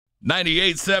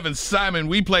98.7 Simon,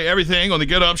 we play everything on the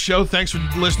Get Up Show. Thanks for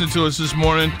listening to us this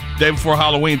morning. Day before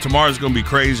Halloween. Tomorrow's going to be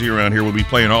crazy around here. We'll be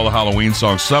playing all the Halloween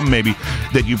songs, some maybe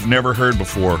that you've never heard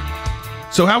before.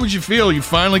 So how would you feel? You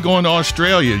finally going to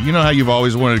Australia. You know how you've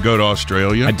always wanted to go to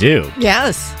Australia? I do.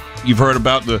 Yes. You've heard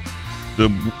about the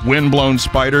wind-blown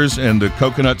spiders and the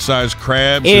coconut-sized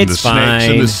crabs and the snakes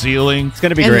in the ceiling. It's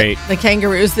going to be great. The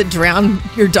kangaroos that drown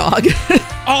your dog.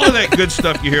 All of that good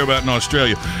stuff you hear about in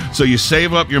Australia. So you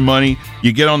save up your money,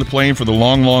 you get on the plane for the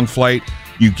long, long flight,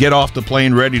 you get off the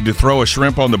plane ready to throw a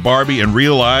shrimp on the Barbie and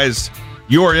realize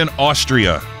you're in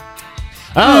Austria.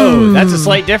 Oh, that's a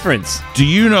slight difference. Do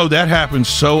you know that happens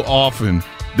so often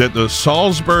that the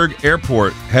Salzburg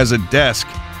airport has a desk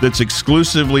that's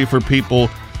exclusively for people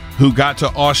who got to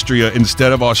Austria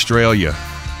instead of Australia?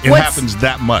 It happens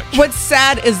that much. What's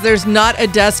sad is there's not a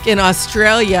desk in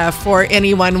Australia for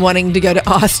anyone wanting to go to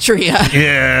Austria.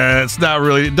 Yeah, it's not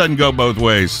really. It doesn't go both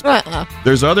ways.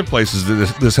 There's other places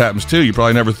that this happens too. You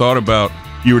probably never thought about.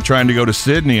 You were trying to go to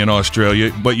Sydney in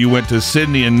Australia, but you went to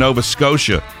Sydney in Nova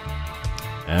Scotia.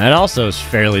 That also is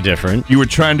fairly different. You were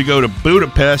trying to go to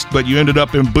Budapest, but you ended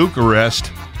up in Bucharest.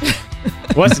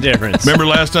 What's the difference? Remember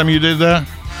last time you did that?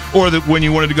 Or when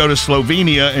you wanted to go to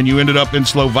Slovenia and you ended up in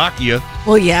Slovakia.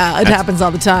 Well, yeah, it happens all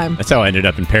the time. That's how I ended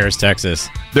up in Paris, Texas.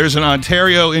 There's an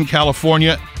Ontario in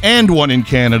California and one in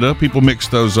Canada. People mix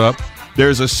those up.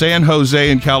 There's a San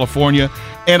Jose in California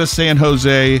and a San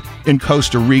Jose in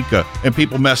Costa Rica. And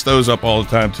people mess those up all the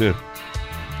time, too.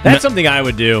 That's something I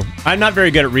would do. I'm not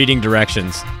very good at reading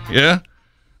directions. Yeah?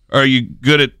 Are you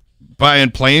good at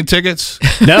buying plane tickets?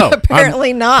 No.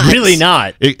 Apparently not. Really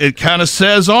not. It kind of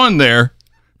says on there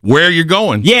where you're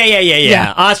going.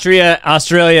 Yeah.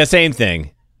 Australia, same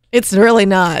thing. It's really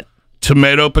not.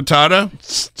 Tomato, potato?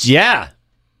 Yeah.